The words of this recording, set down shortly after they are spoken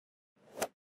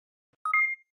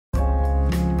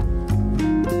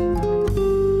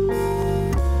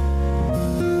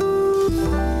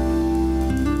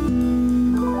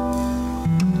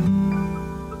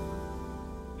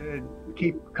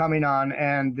coming on.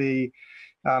 And the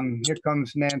here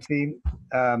comes Nancy.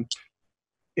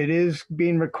 It is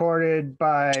being recorded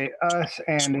by us,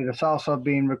 and it is also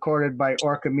being recorded by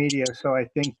Orca Media. So I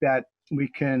think that we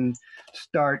can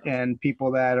start, and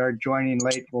people that are joining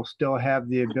late will still have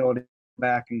the ability to go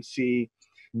back and see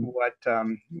what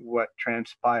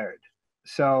transpired.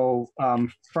 So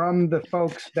from the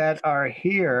folks that are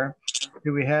here,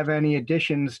 do we have any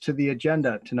additions to the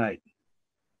agenda tonight?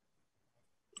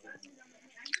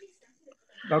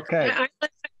 Okay.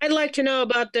 I'd like to know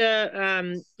about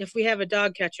the if we have a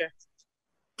dog catcher.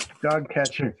 Dog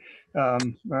catcher. All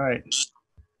right.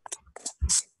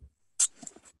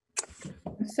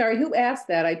 Sorry, who asked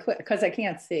that? I quit because I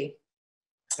can't see.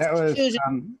 That was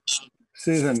Susan.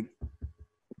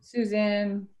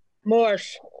 Susan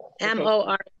Morse.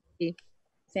 M-O-R-E.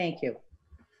 Thank you.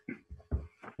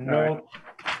 No,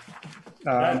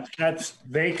 that's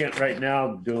vacant right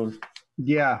now, June.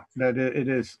 Yeah, that it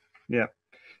is. Yeah.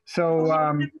 So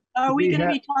are we going to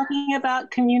be talking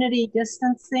about community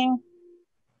distancing?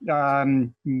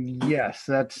 Yes,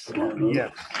 that's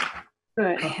yes.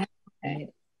 Good. Okay.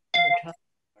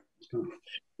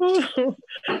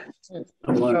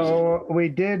 So we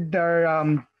did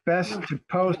our best to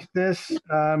post this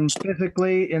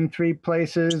physically in 3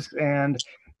 places and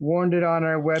warned it on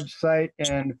our website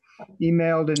and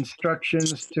emailed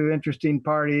instructions to interesting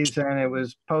parties, and it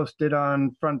was posted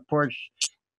on Front Porch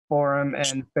Forum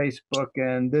and Facebook.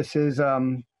 And this is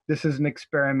an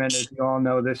experiment. As you all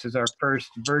know, this is our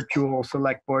first virtual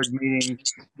select board meeting,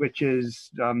 which is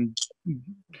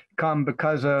come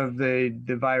because of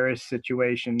the virus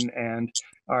situation and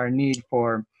our need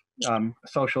for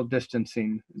social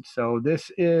distancing. So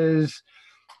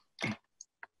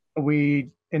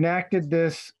we enacted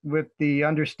this with the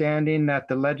understanding that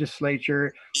the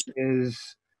legislature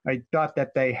I thought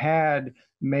that they had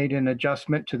made an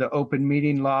adjustment to the open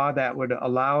meeting law that would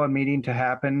allow a meeting to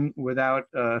happen without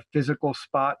a physical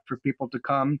spot for people to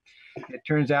come. It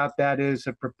turns out that is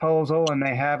a proposal, and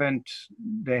they haven't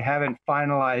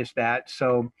finalized that.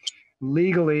 So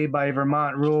legally, by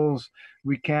Vermont rules,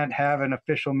 we can't have an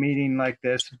official meeting like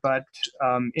this, but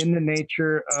in the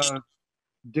nature of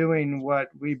doing what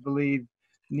we believe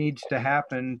needs to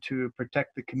happen to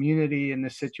protect the community in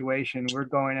this situation, we're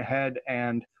going ahead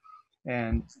and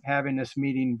having this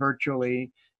meeting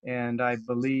virtually. And I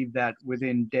believe that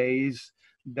within days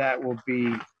that will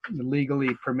be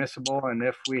legally permissible. And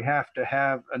if we have to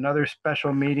have another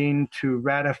special meeting to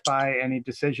ratify any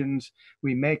decisions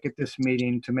we make at this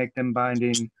meeting to make them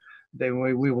binding, then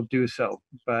we will do so.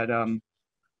 But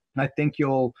I think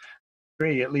you'll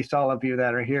agree, at least all of you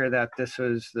that are here, that this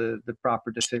is the proper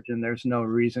decision. There's no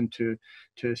reason to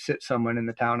sit someone in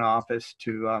the town office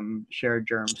to share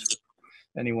germs with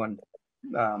anyone.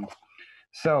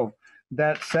 So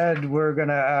that said, we're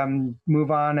gonna move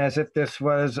on as if this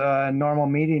was a normal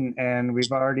meeting, and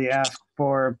we've already asked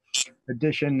for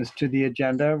additions to the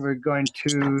agenda. We're going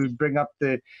to bring up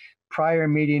the prior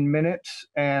meeting minutes,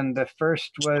 and the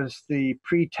first was the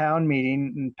pre-town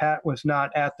meeting, and Pat was not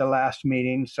at the last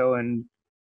meeting, so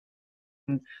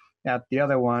at the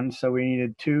other one, so we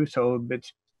needed 2. So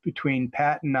it's between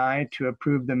Pat and I to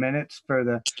approve the minutes for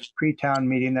the pre-town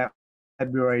meeting that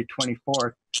February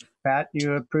 24th. Pat,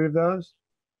 you approve those?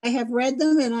 I have read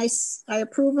them and I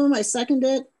approve them. I second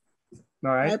it.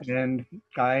 All right, and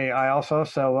I also,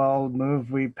 so I'll move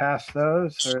we pass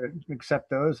those or accept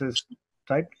those as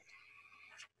typed.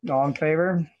 All in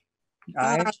favor?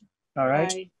 Aye. All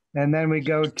right. Aye. And then we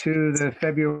go to the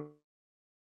February,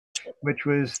 which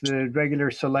was the regular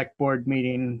select board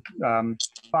meeting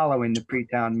following the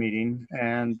pre-town meeting.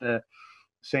 And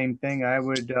same thing, I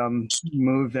would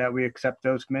move that we accept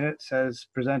those minutes as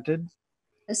presented.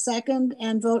 A second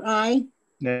and vote aye.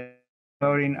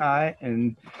 Voting aye.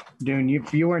 And Dune,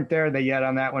 you weren't there yet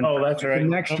on that one. Oh, that's right. The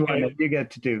next Okay. one that you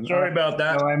get to do. Sorry about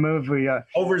that. So I move we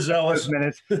Overzealous.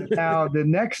 minutes. Now the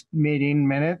next meeting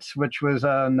minutes, which was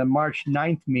on the March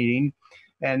 9th meeting,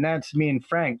 and that's me and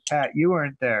Frank. Pat, you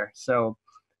weren't there. So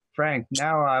Frank,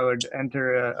 now I would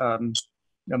enter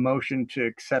a motion to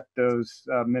accept those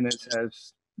minutes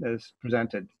as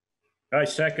presented. I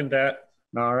second that.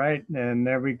 All right, and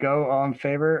there we go. All in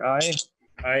favor? Aye.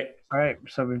 Aye. All right,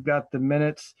 so we've got the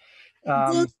minutes.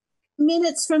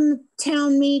 Minutes from the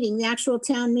town meeting, the actual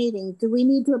town meeting. Do we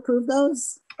need to approve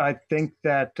those? I think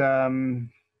that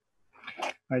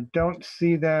I don't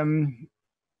see them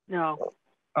No.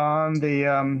 on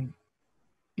the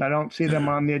I don't see them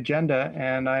on the agenda,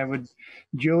 and I would,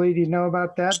 Julie, do you know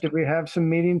about that? Did we have some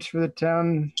meetings for the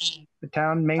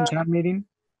main town meeting?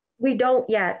 We don't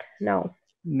yet, no.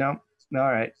 No.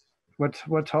 All right.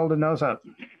 What's holding those up?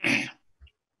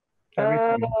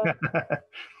 Everything.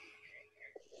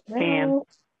 Dan.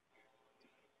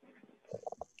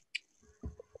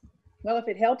 Well, if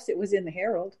it helps, it was in the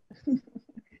Herald.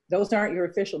 Those aren't your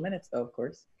official minutes, though, of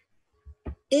course.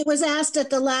 It was asked at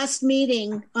the last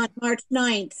meeting on March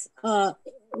 9th,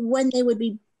 when they would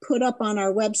be put up on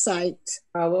our website.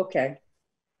 Oh, okay.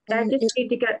 I And just need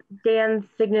to get Dan's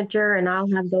signature and I'll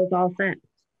have those all sent.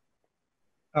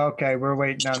 Okay, we're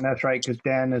waiting on, that's right, because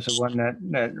Dan is the one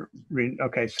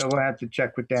okay, so we'll have to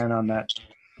check with Dan on that.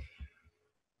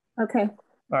 Okay,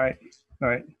 All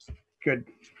right, good.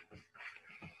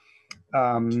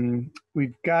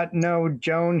 We've got no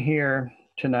Joan here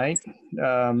tonight,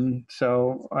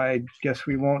 so I guess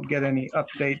we won't get any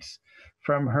updates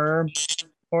from her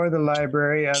or the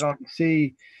library. I don't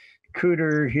see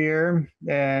Cooter here,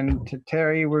 and to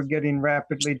Terry, we're getting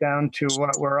rapidly down to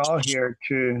what we're all here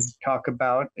to talk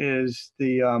about is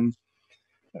the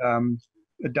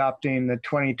adopting the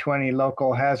 2020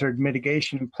 local hazard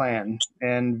mitigation plan.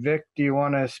 And Vic, do you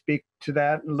want to speak to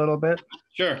that a little bit?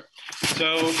 Sure.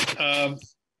 So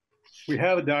we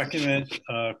have a document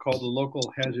called the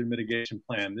Local Hazard Mitigation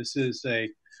Plan. This is a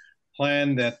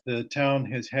plan that the town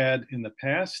has had in the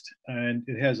past, and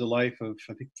it has a life of,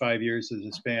 I think, 5 years as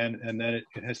a span, and then it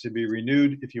has to be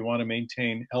renewed if you want to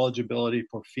maintain eligibility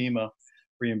for FEMA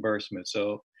reimbursement.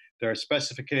 So there are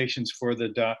specifications for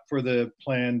the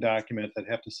plan document that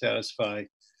have to satisfy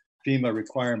FEMA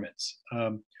requirements.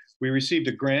 We received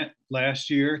a grant last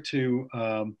year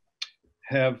to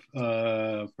have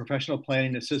professional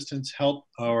planning assistants help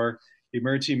our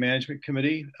emergency management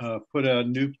committee put a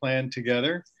new plan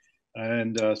together.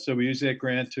 And so we used that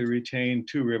grant to retain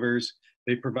Two Rivers.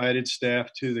 They provided staff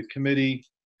to the committee.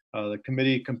 The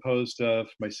committee composed of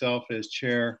myself as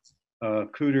chair,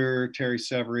 Cooter, Terry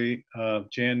Severy,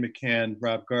 Jan McCann,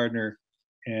 Rob Gardner,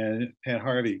 and Pat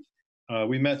Harvey.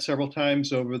 We met several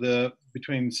times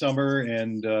between summer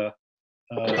and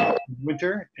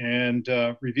winter and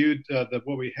reviewed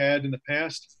what we had in the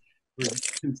past. We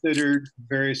considered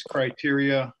various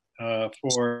criteria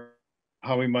for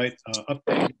how we might update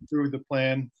and improve the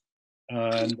plan.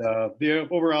 And the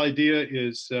overall idea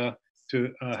is to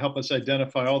help us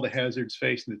identify all the hazards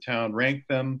facing the town, rank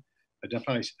them,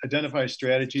 identify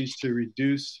strategies to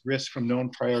reduce risk from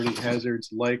known priority hazards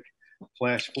like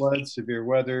flash floods, severe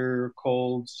weather,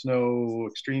 cold, snow,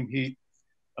 extreme heat,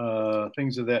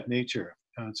 things of that nature.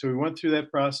 So we went through that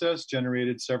process,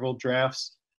 generated several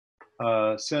drafts,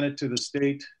 sent it to the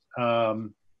state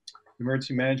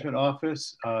emergency management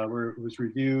office where it was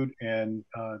reviewed, and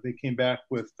they came back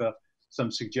with some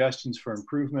suggestions for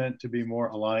improvement to be more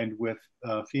aligned with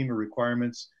FEMA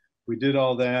requirements. We did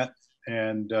all that,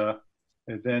 and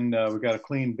then we got a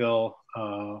clean bill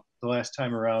the last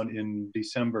time around in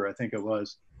December, I think it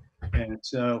was. And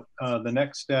so the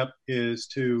next step is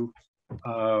to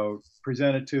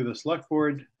present it to the select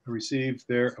board, receive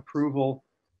their approval,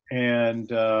 and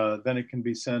then it can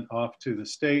be sent off to the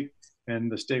state,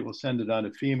 and the state will send it on to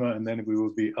FEMA, and then we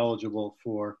will be eligible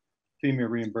for FEMA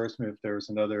reimbursement if there's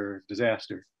another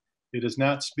disaster. It does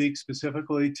not speak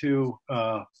specifically to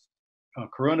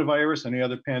coronavirus, any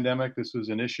other pandemic. This was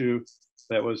an issue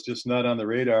that was just not on the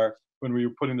radar when we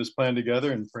were putting this plan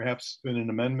together, and perhaps in an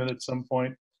amendment at some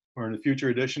point or in a future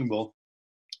edition, we'll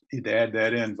need to add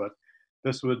that in. But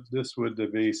this would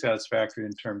be satisfactory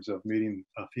in terms of meeting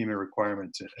FEMA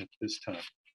requirements at this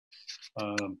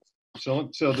time. So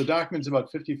the document's about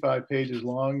 55 pages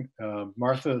long.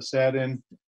 Martha sat in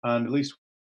on at least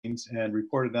meetings and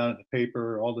reported on it in the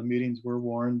paper. All the meetings were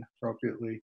warned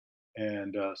appropriately.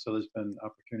 And so there's been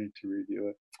opportunity to review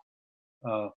it.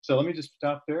 So let me just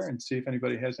stop there and see if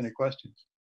anybody has any questions.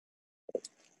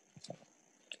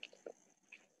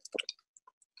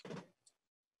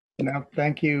 No,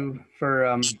 thank you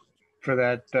for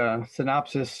that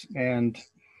synopsis. And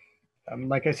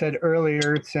like I said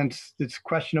earlier, since it's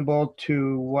questionable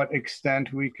to what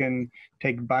extent we can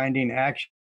take binding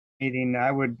action,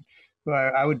 I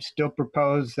would still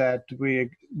propose that we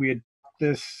adopt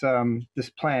this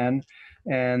plan,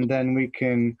 and then we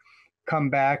can come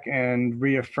back and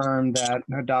reaffirm that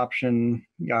adoption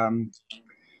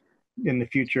in the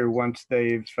future once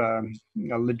they've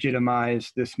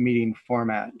legitimized this meeting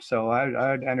format. So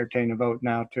I'd entertain a vote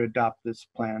now to adopt this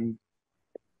plan.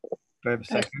 Do I have a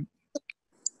second?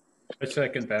 I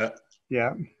second that.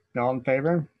 Yeah, all in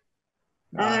favor?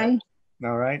 aye.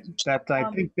 All right,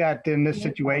 I think that in this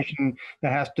situation,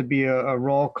 there has to be a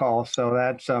roll call. So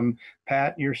that's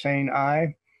Pat, you're saying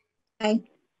aye? Aye.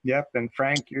 Yep, and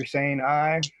Frank, you're saying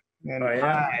aye? And I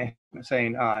am. I'm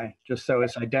saying aye, just so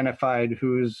it's identified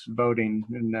who's voting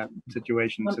in that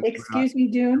situation. Excuse me,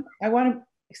 Dune.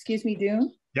 Excuse me,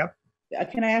 Dune. Yep.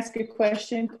 Can I ask a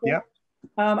question? Yep.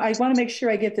 I want to make sure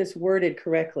I get this worded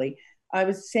correctly. I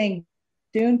was saying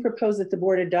Dune proposed that the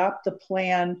board adopt the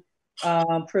plan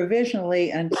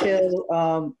provisionally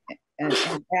until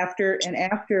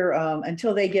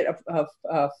until they get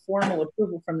a formal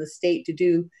approval from the state to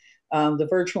do the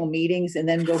virtual meetings, and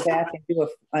then go back and do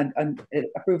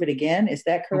approve it again. Is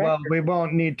that correct? Well, we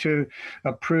won't need to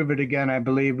approve it again. I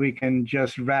believe we can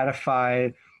just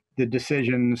ratify the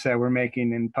decisions that we're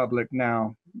making in public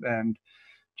now, and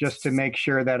just to make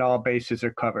sure that all bases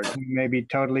are covered. We may be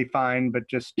totally fine, but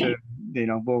just to,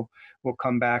 we'll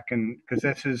come back, and because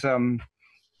this is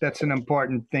that's an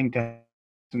important thing to,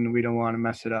 and we don't want to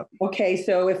mess it up. Okay,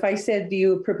 so if I said, do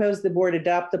you propose the board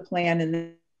adopt the plan and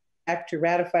then have to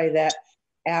ratify that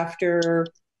after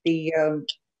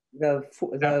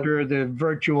after the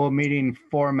virtual meeting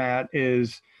format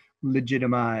is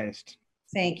legitimized.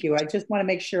 Thank you. I just want to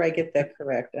make sure I get that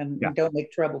correct and don't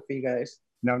make trouble for you guys.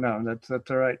 No, that's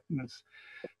all right.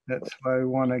 That's why we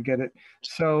want to get it.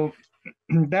 So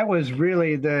that was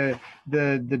really the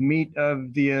meat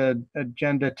of the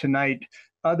agenda tonight,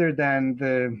 other than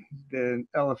the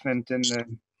elephant in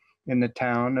the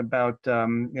town about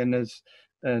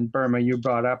and Burma, you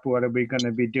brought up, what are we going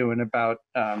to be doing about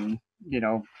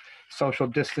social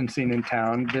distancing in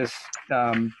town. This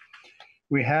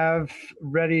we have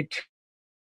ready to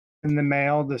in the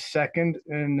mail the second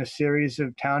in the series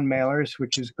of town mailers,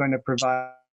 which is going to provide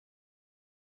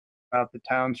about the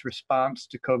town's response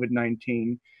to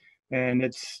COVID-19. And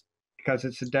it's because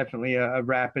it's definitely a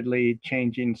rapidly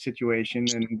changing situation,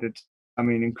 and it's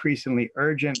increasingly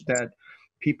urgent that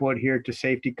people adhere to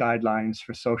safety guidelines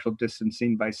for social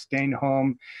distancing by staying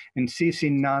home and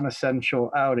ceasing non-essential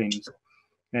outings.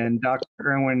 And Dr.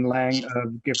 Erwin Lang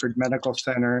of Gifford Medical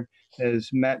Center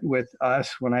has met with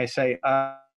us. When I say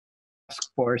us,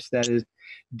 task force that is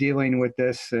dealing with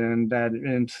this, and that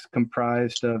is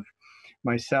comprised of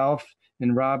myself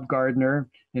and Rob Gardner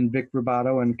and Vic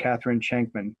Rubato and Catherine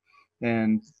Shankman.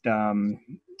 And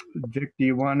Vic, do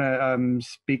you want to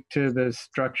speak to the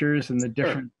structures and the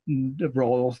different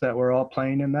roles that we're all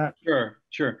playing in that?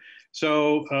 Sure.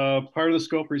 So part of the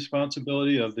scope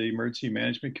responsibility of the Emergency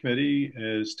Management Committee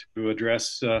is to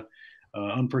address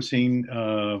unforeseen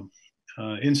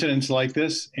incidents like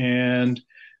this. And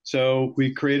so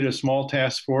we created a small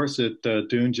task force that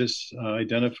Dune just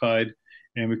identified,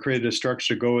 and we created a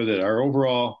structure to go with it. Our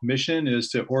overall mission is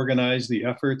to organize the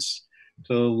efforts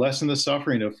to lessen the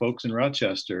suffering of folks in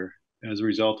Rochester as a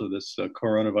result of this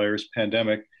coronavirus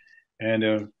pandemic,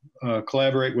 and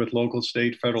collaborate with local,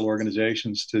 state, federal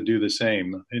organizations to do the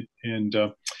same.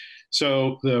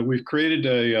 So we've created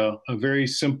a very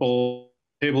simple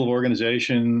table of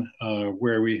organization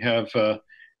where we have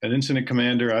an incident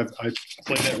commander. I've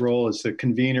played that role as the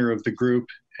convener of the group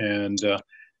and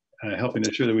helping to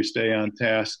ensure that we stay on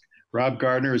task. Rob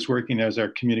Gardner is working as our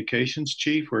communications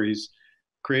chief, where he's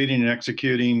creating and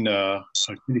executing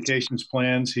communications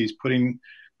plans. He's putting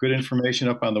good information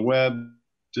up on the web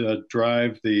to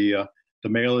drive the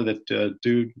mailer that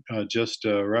Dude just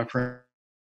referenced,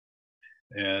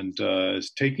 and is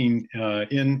taking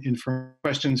in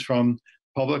questions from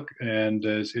public and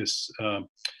is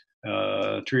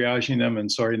triaging them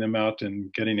and sorting them out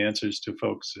and getting answers to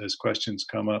folks as questions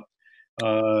come up.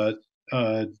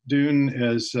 Dune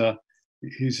is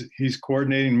he's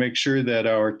coordinating to make sure that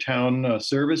our town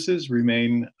services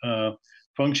remain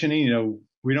functioning.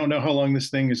 We don't know how long this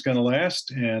thing is going to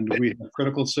last, and we have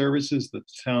critical services that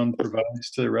the town provides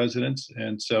to the residents,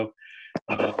 and so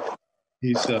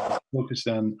he's focused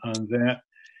on that.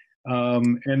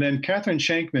 And then Catherine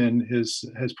Shankman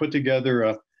has put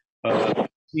together a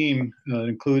team,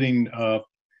 including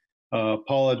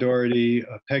Paula Doherty,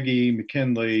 Peggy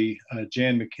McKinley,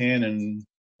 Jan McCann, and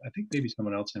I think maybe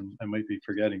someone else I might be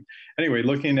forgetting. Anyway,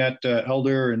 looking at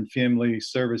elder and family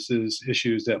services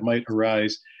issues that might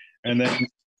arise. And then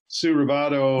Sue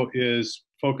Rubato is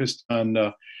focused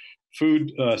on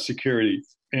food security.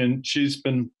 And she's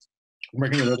been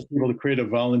working with other people to create a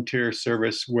volunteer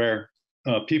service where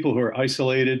people who are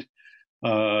isolated,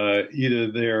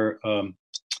 either they're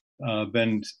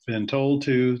been told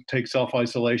to take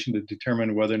self-isolation to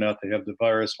determine whether or not they have the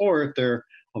virus, or if they're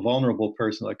a vulnerable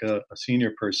person, like a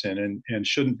senior person, and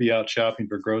shouldn't be out shopping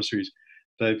for groceries.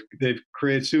 They've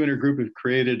created, Sue and her group have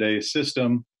created a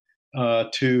system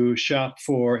to shop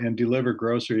for and deliver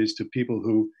groceries to people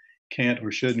who can't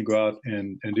or shouldn't go out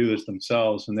and do this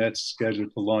themselves. And that's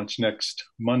scheduled to launch next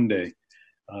Monday.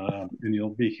 And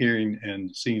you'll be hearing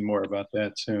and seeing more about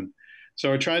that soon. So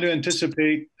we're trying to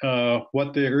anticipate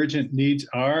what the urgent needs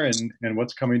are and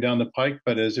what's coming down the pike.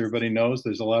 But as everybody knows,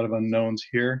 there's a lot of unknowns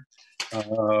here.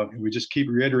 We just keep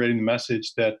reiterating the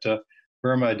message that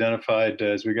Burma identified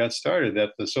as we got started,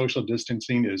 that the social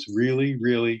distancing is really,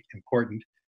 really important.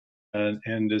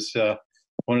 And as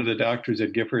one of the doctors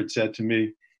at Gifford said to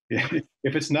me, if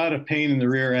it's not a pain in the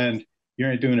rear end, you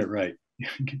ain't doing it right.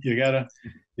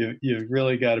 You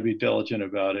really got to be diligent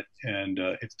about it. And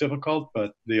it's difficult,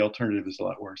 but the alternative is a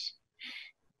lot worse.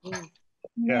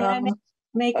 May I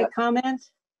make a comment?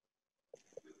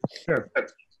 Sure.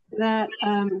 That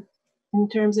in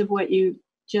terms of what you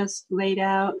just laid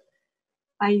out,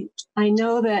 I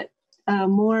know that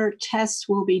more tests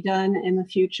will be done in the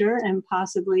future, and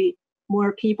possibly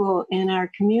more people in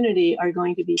our community are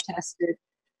going to be tested.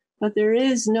 But there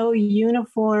is no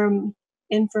uniform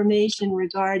information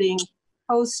regarding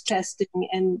post-testing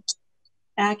and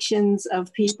actions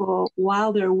of people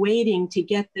while they're waiting to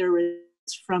get their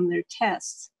results from their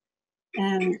tests.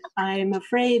 And I'm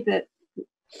afraid that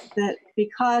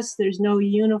because there's no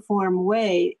uniform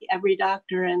way, every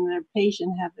doctor and their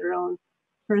patient have their own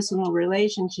personal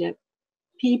relationship,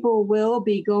 people will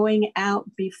be going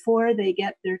out before they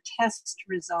get their test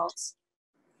results,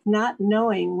 not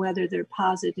knowing whether they're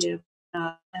positive or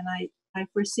not. And I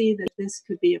foresee that this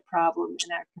could be a problem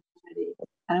in our community.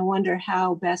 And I wonder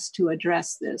how best to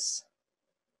address this.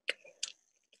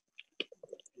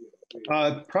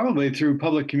 Probably through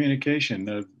public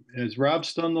communication. Is Rob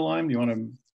still on the line? You want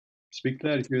to speak to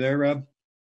that if you're there, Rob?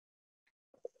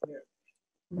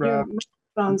 Rob, Your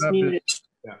microphone's muted.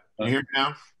 Yeah. Can you hear me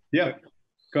now? Yeah,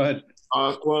 go ahead.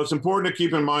 Well, it's important to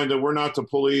keep in mind that we're not the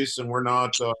police, and we're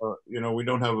not, we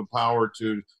don't have the power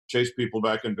to chase people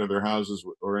back into their houses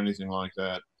or anything like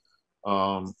that.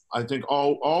 I think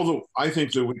I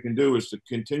think that we can do is to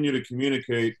continue to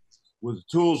communicate with the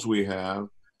tools we have,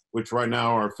 which right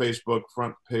now are Facebook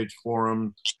front page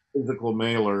forum, physical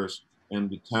mailers, and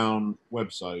the town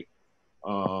website.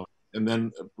 And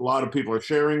then a lot of people are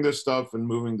sharing this stuff and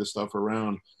moving the stuff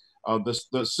around.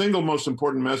 The single most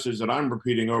important message that I'm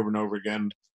repeating over and over again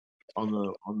on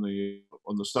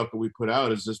the stuff that we put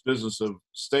out is this business of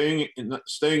staying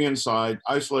inside,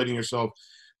 isolating yourself,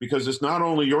 because it's not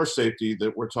only your safety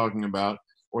that we're talking about,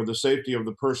 or the safety of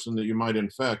the person that you might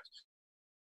infect,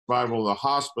 survival of the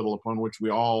hospital upon which we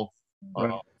all,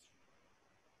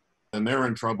 and they're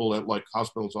in trouble at like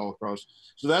hospitals all across.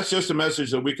 So that's just a message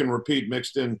that we can repeat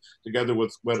mixed in together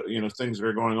with what, things that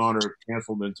are going on or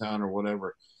canceled in town or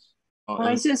whatever. Well,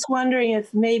 I was just wondering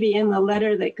if maybe in the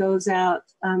letter that goes out,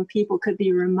 people could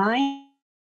be reminded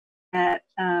that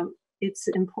it's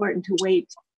important to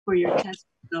wait for your test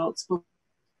results.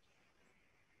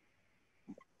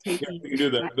 Yeah, we can do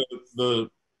that. The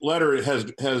letter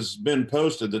has been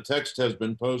posted. The text has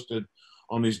been posted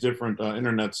on these different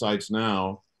internet sites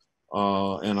now,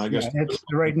 and I guess it's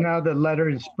right now the letter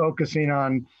is focusing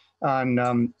on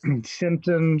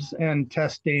symptoms and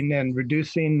testing and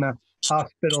reducing the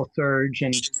hospital surge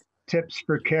and tips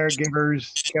for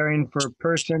caregivers caring for a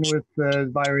person with the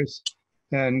virus,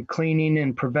 and cleaning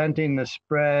and preventing the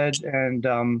spread,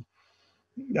 and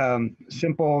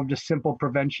simple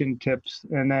prevention tips.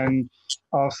 And then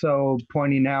also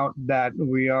pointing out that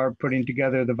we are putting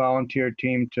together the volunteer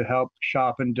team to help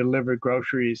shop and deliver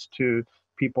groceries to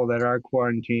people that are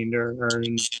quarantined or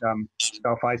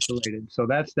self-isolated. So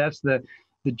that's the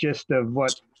gist of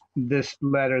what this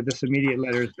immediate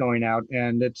letter is going out.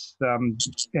 And it's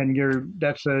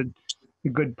that's a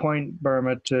good point,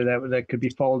 Burma, that could be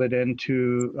folded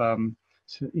into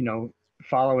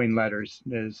following letters,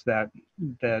 is that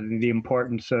the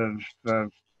importance of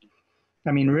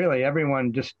really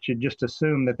everyone should just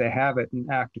assume that they have it and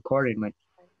act accordingly.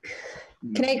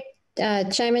 Can I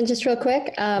chime in just real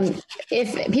quick?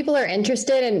 If people are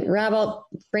interested, and Rob, I'll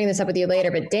bring this up with you later,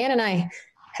 but Dan and I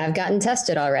have gotten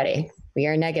tested already. We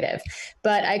are negative,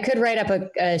 but I could write up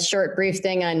a short brief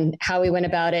thing on how we went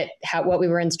about it, what we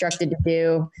were instructed to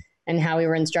do, and how we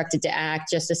were instructed to act,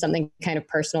 just as something kind of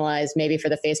personalized, maybe for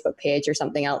the Facebook page or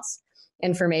something else.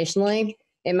 Informationally,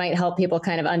 it might help people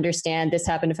kind of understand this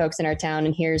happened to folks in our town,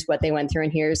 and here's what they went through,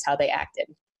 and here's how they acted.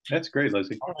 That's great,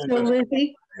 Lizzie. So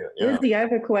Lizzie, I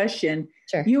have a question.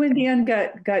 Sure. You and Dan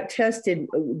got tested.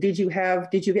 Did you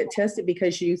get tested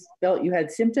because you felt you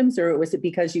had symptoms, or was it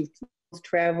because you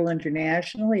travel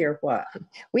internationally, or what?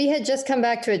 We had just come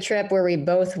back to a trip where we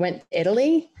both went to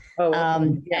Italy.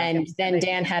 And then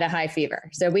Dan had a high fever.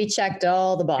 So we checked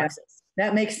all the boxes.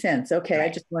 That makes sense. Okay.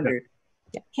 Right. I just wondered.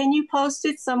 Yeah. Can you post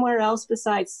it somewhere else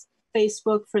besides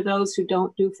Facebook for those who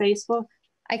don't do Facebook?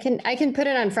 I can put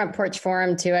it on Front Porch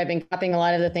Forum too. I've been copying a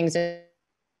lot of the things that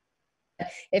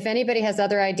if anybody has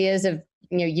other ideas of,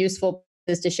 useful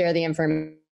places to share the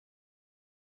information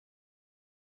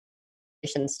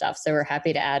stuff, so we're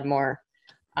happy to add more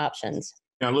options.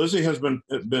 Yeah, Lizzie has been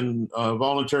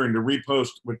volunteering to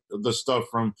repost with the stuff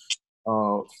from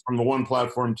the one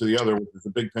platform to the other, which is a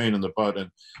big pain in the butt,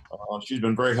 and she's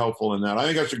been very helpful in that. I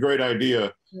think that's a great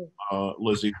idea,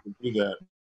 Lizzie, to do that.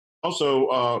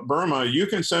 Also, Burma, you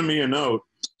can send me a note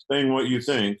saying what you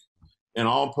think, and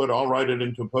I'll write it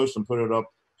into a post and put it up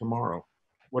tomorrow.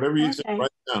 Whatever you think, write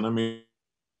it down. I mean,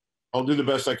 I'll do the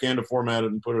best I can to format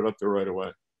it and put it up there right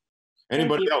away.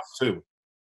 Anybody else too?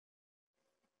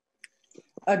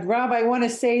 Rob, I want to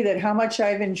say that how much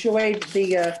I've enjoyed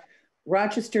the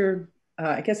Rochester,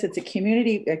 I guess it's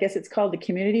called the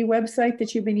community website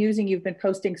that you've been using. You've been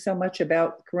posting so much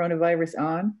about coronavirus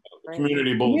on.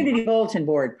 Community Bulletin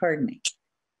Board, pardon me.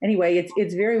 Anyway,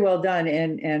 it's very well done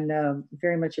and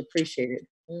very much appreciated.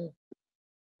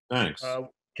 Thanks.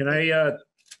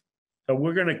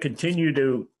 We're going to continue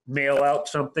to mail out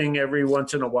something every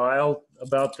once in a while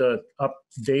about the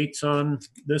updates on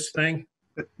this thing.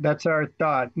 That's our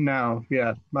thought now.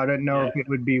 Yeah, I don't know if it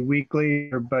would be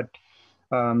weekly but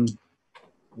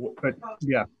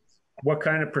yeah. What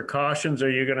kind of precautions are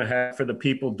you going to have for the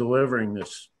people delivering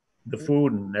the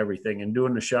food and everything and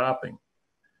doing the shopping?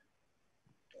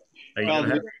 Are you going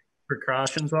to have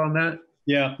precautions on that?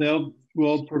 Yeah,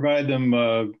 we'll provide them,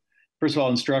 first of all,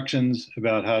 instructions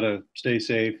about how to stay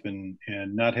safe and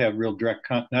not have direct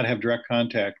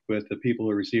contact with the people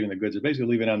who are receiving the goods. Basically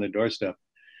leave it on the doorstep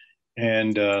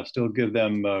and still give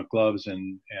them gloves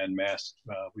and masks.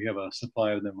 We have a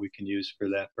supply of them we can use for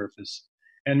that purpose.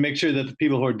 And make sure that the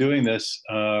people who are doing this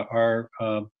are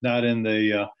not in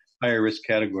the higher risk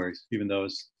categories, even though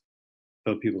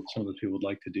some of the people would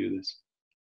like to do this.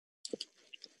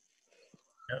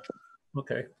 Yeah.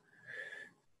 Okay.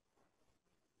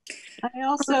 I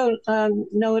also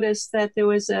noticed that there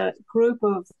was a group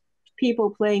of people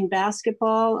playing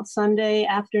basketball Sunday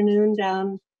afternoon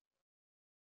down.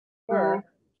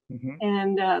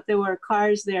 And there were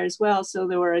cars there as well. So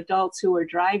there were adults who were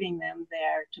driving them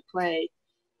there to play.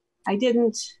 I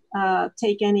didn't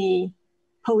take any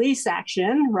police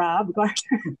action, Rob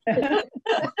Gardner.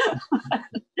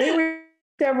 They were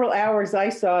several hours I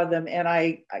saw them, and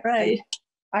I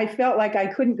felt like I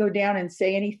couldn't go down and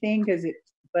say anything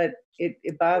but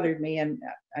it bothered me, and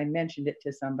I mentioned it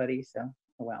to somebody, so oh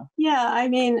well. Yeah, I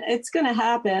mean, it's going to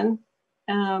happen.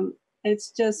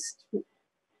 It's just,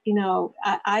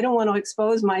 I don't want to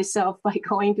expose myself by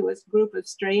going to a group of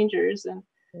strangers. And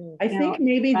I think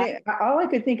maybe all I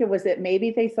could think of was that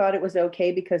maybe they thought it was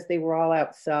okay because they were all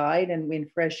outside and in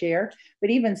fresh air. But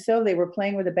even so, they were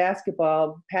playing with a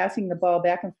basketball, passing the ball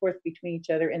back and forth between each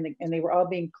other, and they were all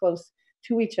being close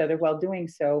to each other while doing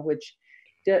so, which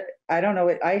I don't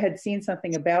know. I had seen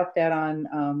something about that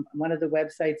on one of the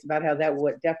websites about how that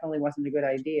definitely wasn't a good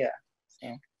idea.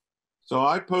 So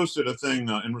I posted a thing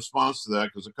in response to that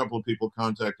because a couple of people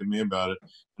contacted me about it,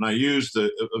 and I used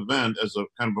the event as a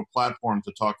kind of a platform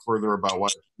to talk further about why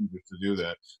it's needed to do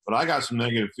that. But I got some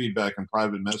negative feedback and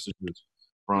private messages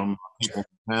from people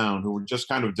in town who were just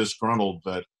kind of disgruntled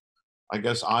that I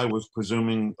guess I was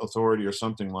presuming authority or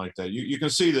something like that. You can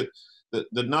see that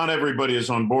not everybody is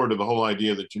on board with the whole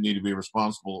idea that you need to be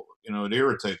responsible. It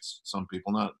irritates some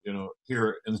people, not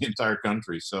here in the entire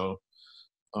country. So.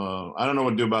 I don't know what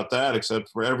to do about that, except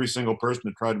for every single person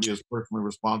to try to be as personally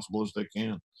responsible as they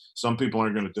can. Some people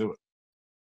aren't going to do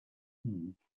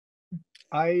it.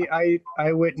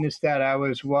 I witnessed that. I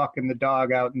was walking the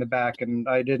dog out in the back, and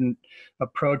I didn't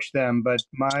approach them. But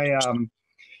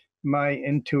my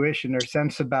intuition or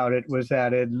sense about it was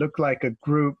that it looked like a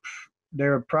group.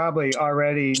 They're probably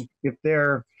already, if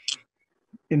they're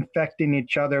infecting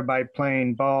each other by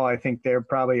playing ball, I think they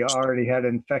probably already had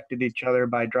infected each other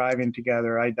by driving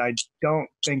together. I don't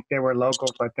think they were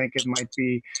locals. I think it might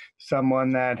be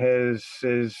someone that is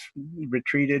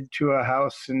retreated to a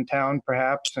house in town,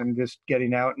 perhaps, and just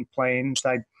getting out and playing.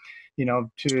 I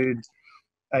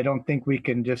don't think we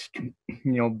can just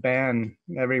ban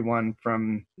everyone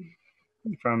from.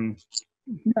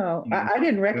 No, I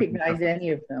didn't recognize any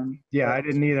of them. Yeah, I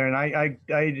didn't either, and I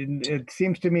didn't. It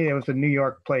seems to me it was a New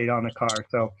York plate on the car.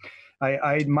 So,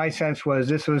 my sense was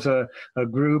this was a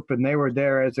group, and they were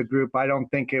there as a group. I don't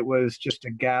think it was just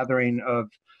a gathering of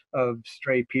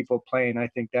stray people playing. I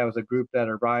think that was a group that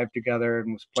arrived together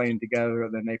and was playing together,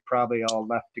 and then they probably all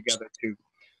left together too.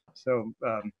 So,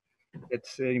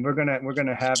 we're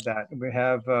gonna have that. We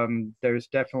have there's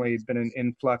definitely been an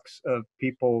influx of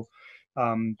people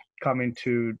coming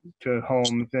to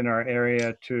homes in our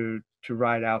area to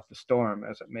ride out the storm,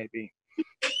 as it may be.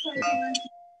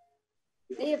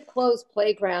 They have closed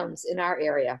playgrounds in our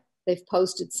area. They've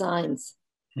posted signs.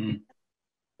 Big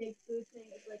food thing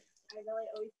is like, I really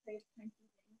always pay attention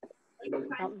to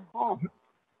things.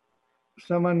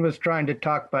 Someone was trying to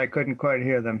talk, but I couldn't quite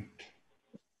hear them.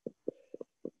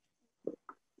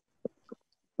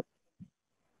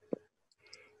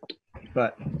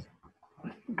 But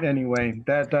anyway,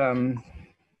 that,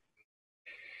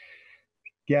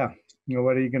 yeah,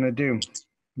 what are you going to do?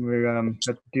 We're have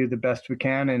to do the best we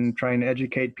can and try and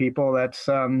educate people. That's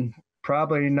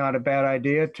probably not a bad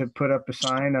idea to put up a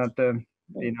sign at the,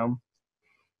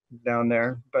 down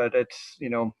there, but it's,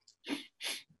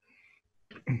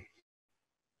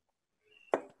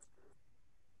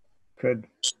 could.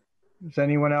 Does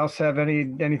anyone else have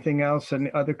anything else and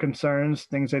other concerns,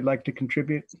 things they'd like to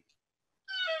contribute?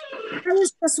 I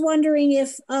was just wondering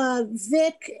if,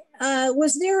 Vic,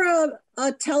 was there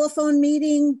a telephone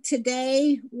meeting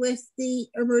today with the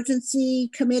emergency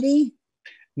committee?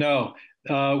 No,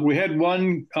 we had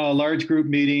one large group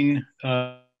meeting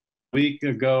a week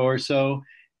ago or so,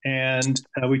 and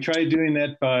we tried doing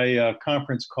that by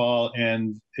conference call,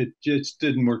 and it just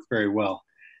didn't work very well.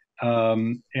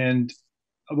 And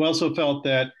we also felt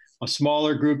that a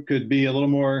smaller group could be a little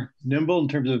more nimble in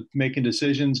terms of making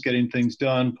decisions, getting things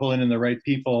done, pulling in the right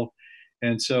people.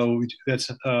 And so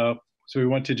that's so we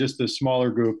went to just the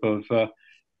smaller group of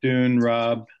Dune,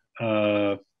 Rob,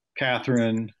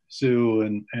 Catherine, Sue,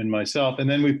 and myself. And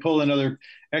then we pull in other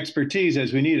expertise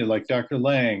as we needed, like Dr.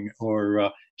 Lang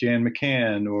or Jan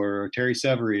McCann or Terry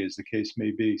Severy, as the case may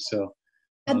be. So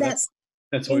that's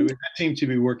why that seemed to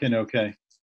be working okay.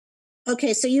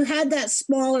 Okay, so you had that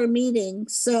smaller meeting.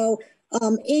 So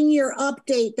in your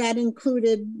update, that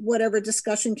included whatever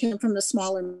discussion came from the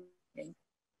smaller meeting.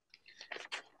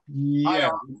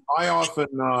 Yeah. I often,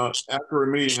 after a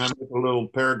meeting, I make a little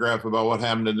paragraph about what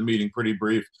happened in the meeting, pretty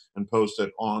brief, and post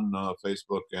it on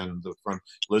Facebook and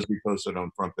Lizzie posted on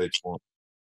Front Page Forum.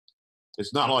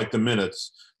 It's not like the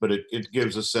minutes, but it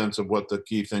gives a sense of what the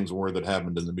key things were that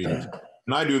happened in the meeting.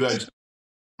 And I do that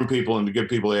for people and to give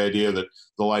people the idea that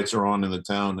the lights are on in the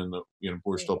town and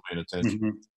we're still paying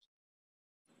attention.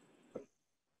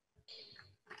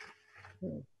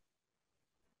 Mm-hmm.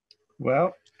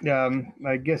 Well,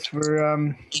 I guess we're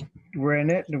in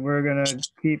it, and we're gonna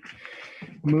keep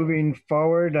moving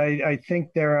forward. I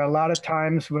think there are a lot of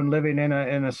times when living in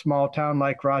a small town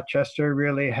like Rochester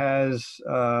really has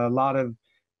a lot of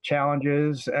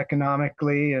challenges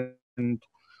economically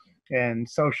and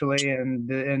socially, and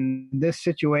in this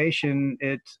situation,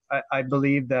 I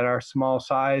believe that our small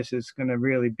size is going to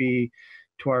really be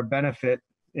to our benefit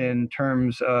in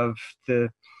terms of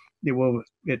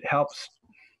it helps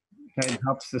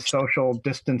the social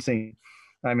distancing.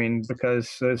 I mean, because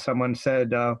someone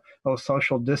said, oh,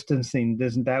 social distancing,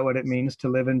 isn't that what it means to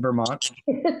live in Vermont?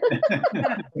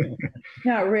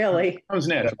 Not really. That was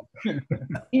natural.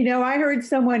 I heard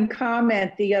someone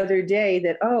comment the other day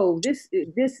that,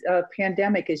 this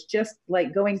pandemic is just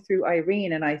like going through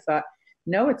Irene. And I thought,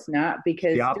 no, it's not,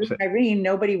 because during Irene,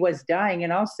 nobody was dying.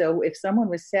 And also, if someone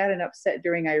was sad and upset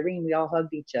during Irene, we all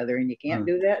hugged each other, and you can't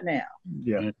do that now.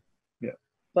 Yeah.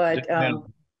 But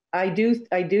I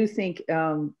do think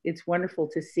it's wonderful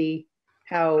to see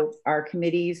how our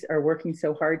committees are working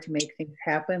so hard to make things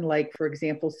happen. Like, for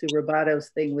example, Sue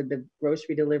Robato's thing with the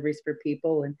grocery deliveries for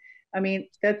people. And I mean,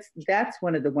 that's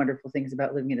one of the wonderful things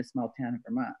about living in a small town in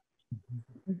Vermont.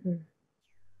 Mm-hmm.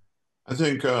 I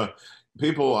think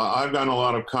I've gotten a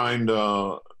lot of kind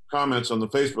comments on the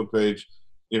Facebook page,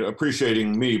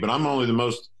 appreciating me, but I'm only the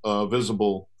most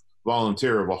visible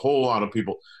volunteer of a whole lot of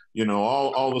people.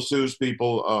 All the Sue's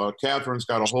people. Catherine's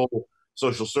got a whole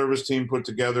social service team put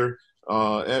together.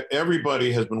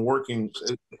 Everybody has been working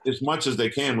as much as they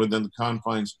can within the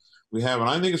confines we have, and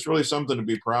I think it's really something to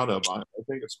be proud of. I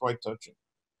think it's quite touching.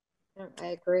 I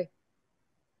agree.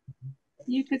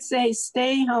 You could say,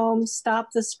 stay home, stop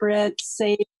the spread,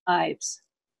 save lives.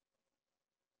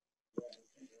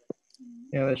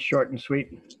 Yeah, that's short and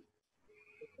sweet.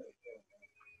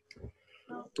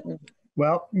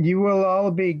 Well, you will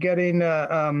all be getting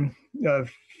a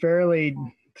fairly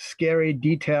scary,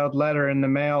 detailed letter in the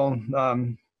mail,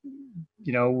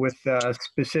 with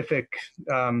specific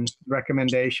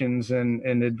recommendations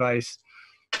and advice.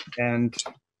 And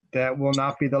that will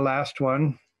not be the last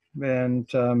one. And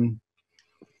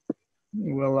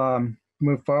we'll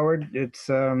move forward. It's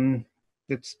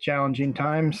challenging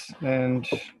times, and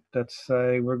that's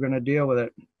we're going to deal with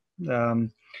it.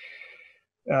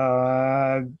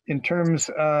 In terms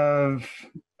of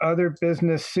other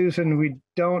business, Susan, we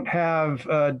don't have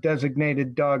a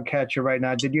designated dog catcher right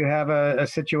now. Did you have a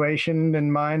situation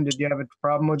in mind? Did you have a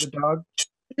problem with the dog?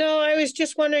 No, I was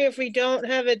just wondering if we don't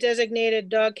have a designated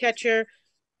dog catcher,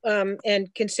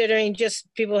 and considering just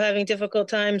people having difficult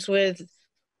times with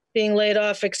being laid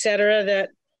off, et cetera, that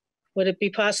would it be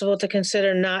possible to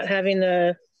consider not having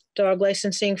the dog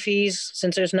licensing fees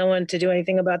since there's no one to do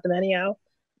anything about them anyhow?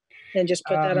 And just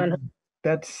put that on.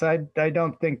 That's, I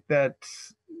don't think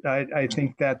that's, I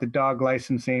think that the dog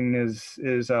licensing is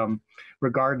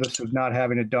regardless of not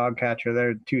having a dog catcher,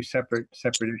 they're two separate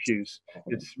issues.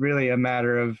 It's really a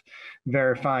matter of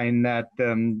verifying that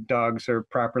dogs are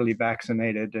properly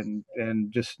vaccinated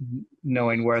and just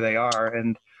knowing where they are.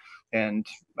 And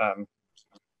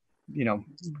you know,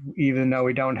 even though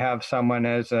we don't have someone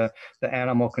as the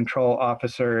animal control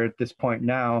officer at this point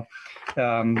now,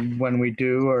 when we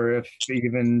do, or if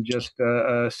even just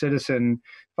a citizen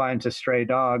finds a stray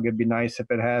dog, it'd be nice if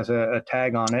it has a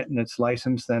tag on it and it's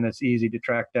licensed, then it's easy to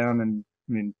track down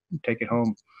and take it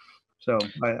home. So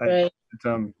Right.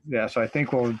 yeah, so I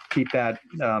think we'll keep that.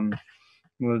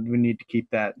 We need to keep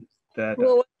that.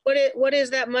 Well, what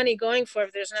is that money going for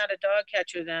if there's not a dog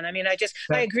catcher then? I mean, I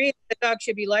agree the dog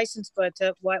should be licensed, but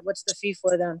what's the fee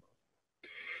for them?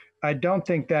 I don't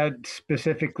think that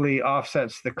specifically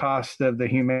offsets the cost of the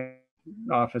humane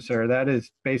officer. That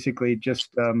is basically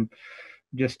just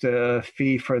a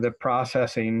fee for the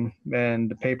processing and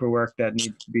the paperwork that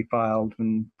needs to be filed,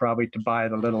 and probably to buy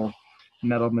the little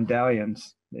metal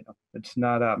medallions. You know, it's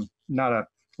not a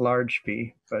large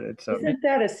fee, but it's Isn't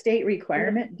that a state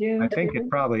requirement, June? I think it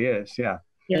probably is. Yeah.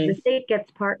 Yeah, the state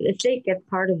gets part of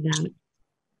that.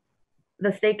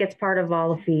 The state gets part of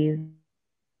all the fees.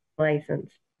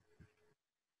 License.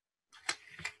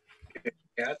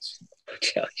 Cats?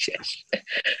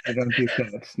 I don't do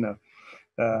cats, no.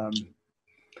 Got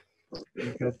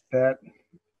that.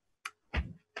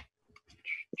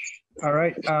 All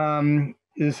right.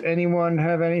 Does anyone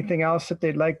have anything else that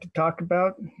they'd like to talk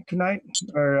about tonight?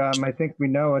 Or I think we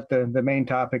know what the main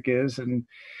topic is, and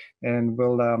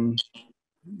we'll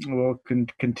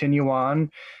continue on.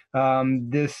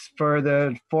 This, for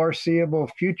the foreseeable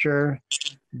future,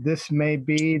 this may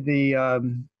be the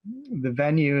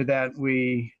venue that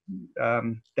we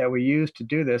use to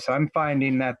do this. I'm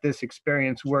finding that this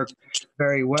experience worked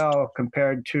very well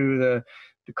compared to the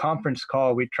conference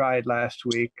call we tried last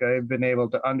week. I've been able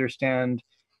to understand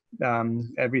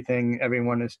everything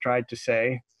everyone has tried to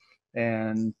say,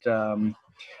 and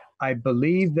I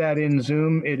believe that in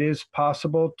Zoom it is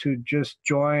possible to just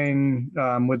join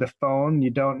with a phone. You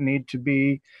don't need to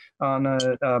be on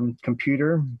a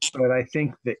computer, but I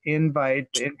think the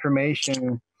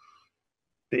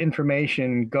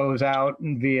information goes out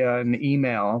via an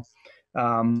email.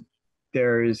 But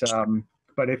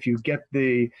if you get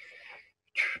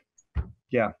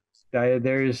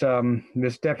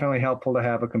it's definitely helpful to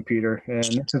have a computer. And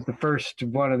this is the first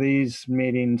one of these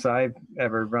meetings I've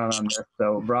ever run on this.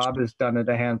 So Rob has done it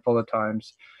a handful of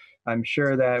times. I'm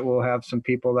sure that we'll have some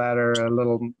people that are a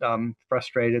little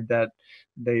frustrated that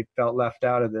they felt left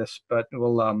out of this, but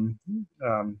we'll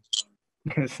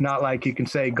it's not like you can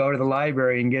say go to the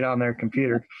library and get on their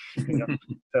computer. You know?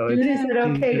 So is it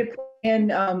okay to put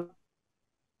in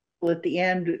at the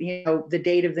end, the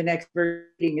date of the next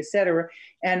meeting, et cetera?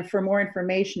 And for more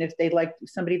information, if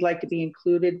somebody'd like to be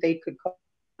included, they could call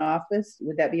the office.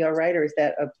 Would that be all right, or is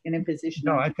that an imposition?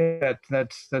 No, I think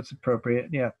that's appropriate.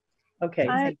 Yeah.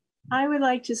 Okay. I would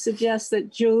like to suggest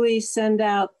that Julie send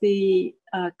out the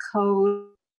code,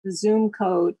 the Zoom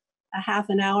code, a half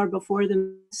an hour before the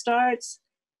meeting starts.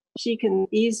 She can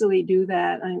easily do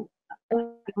that. I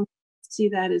don't see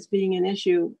that as being an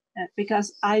issue,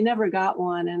 because I never got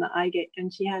one, and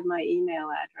she had my email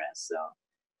address. So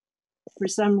for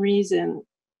some reason,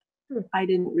 I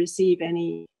didn't receive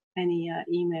any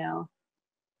email.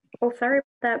 Oh, sorry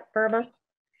about that, Burma.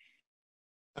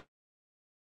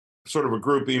 Sort of a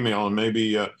group email, and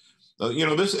maybe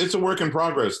it's a work in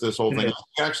progress, this whole thing.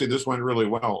 Actually, this went really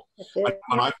well. When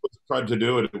I tried to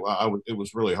do it, it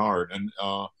was really hard. And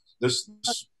this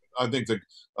I think that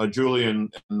Julie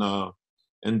and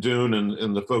Dune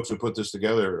and the folks who put this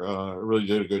together really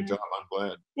did a good job. I'm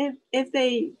glad. If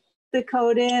they the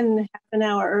code in half an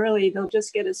hour early, they'll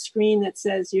just get a screen that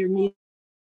says your meeting.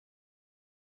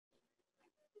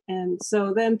 And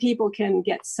so then people can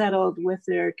get settled with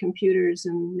their computers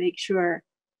and make sure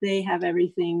they have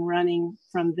everything running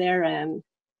from their end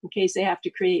in case they have to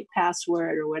create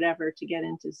password or whatever to get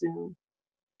into Zoom.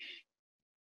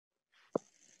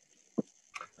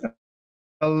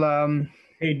 Well,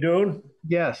 Hey, Dune.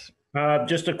 yes.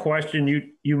 Just a question.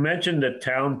 You mentioned the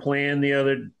town plan the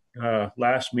other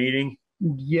last meeting.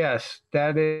 Yes,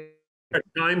 that is. A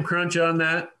time crunch on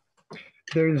that?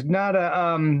 There's not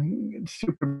a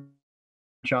super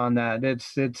on that.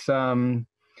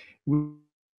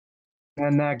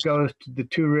 And that goes to the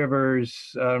Two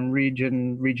Rivers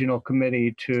regional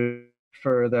committee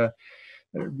for the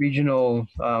regional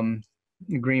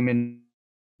agreement.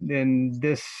 In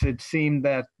this, it seemed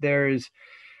that there's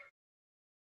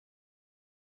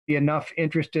enough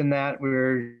interest in that.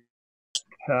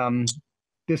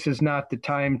 This is not the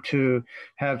time to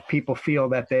have people feel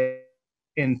that they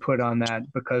input on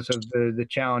that because of the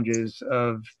challenges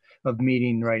of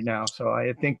meeting right now. So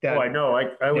I think that. Oh, I know.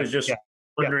 I was just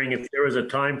wondering if there was a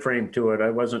time frame to it. I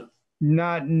wasn't.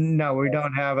 No, we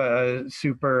don't have a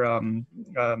super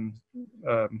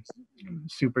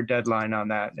super deadline on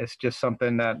that. It's just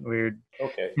something that we're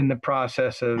in the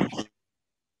process of.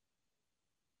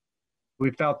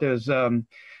 We felt there's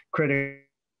critical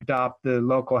adopt the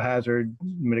local hazard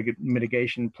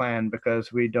mitigation plan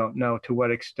because we don't know to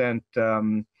what extent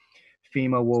FEMA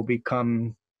will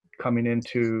become coming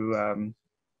into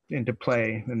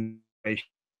play.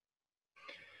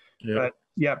 But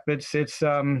yeah,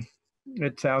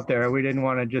 it's out there. We didn't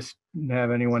want to just have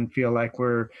anyone feel like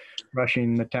we're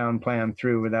rushing the town plan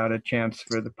through without a chance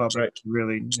for the public to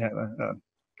really have a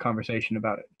conversation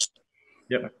about it.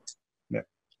 Yep. Yeah.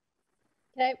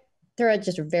 Okay. Throw out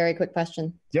just a very quick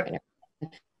question. Yep.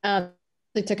 I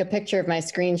took a picture of my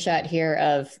screenshot here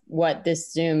of what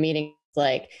this Zoom meeting is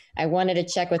like. I wanted to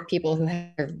check with people who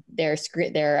have their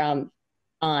on.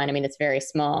 I mean, it's very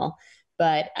small,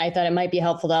 but I thought it might be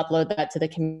helpful to upload that to the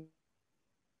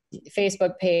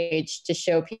Facebook page to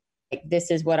show people like, this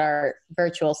is what our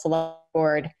virtual select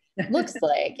board looks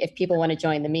like if people want to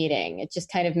join the meeting. It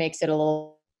just kind of makes it a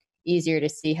little easier to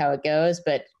see how it goes,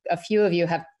 but a few of you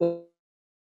have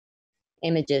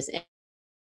images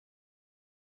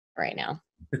right now.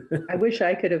 I wish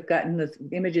I could have gotten the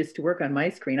images to work on my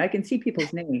screen. I can see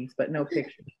people's names, but no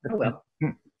pictures. Oh, well.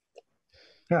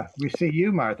 Yeah, we see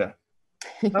you, Martha.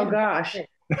 Oh, gosh.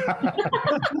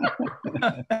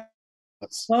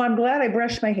 Well, I'm glad I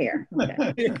brushed my hair.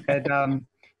 Okay. And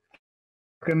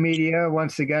media,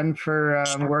 once again, for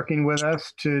working with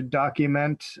us to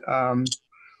document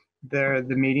the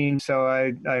meeting. So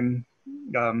I'm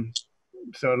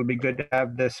so it'll be good to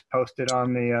have this posted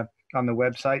on the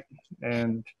website,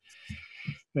 and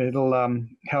it'll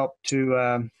help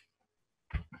to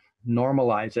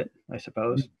normalize it, I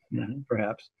suppose,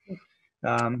 perhaps.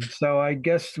 So I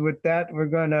guess with that, we're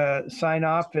going to sign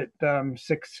off at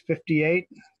 6:58.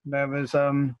 That was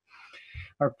our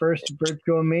first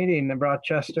virtual meeting. The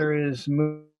Rochester is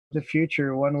moving to the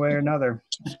future one way or another.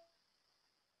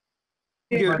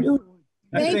 Thank you.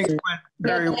 I think it went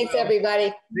very well. Thanks,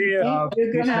 everybody. See ya.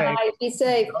 Be safe. Be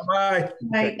safe. Bye.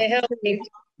 Night.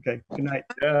 Okay, good night.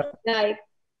 Night.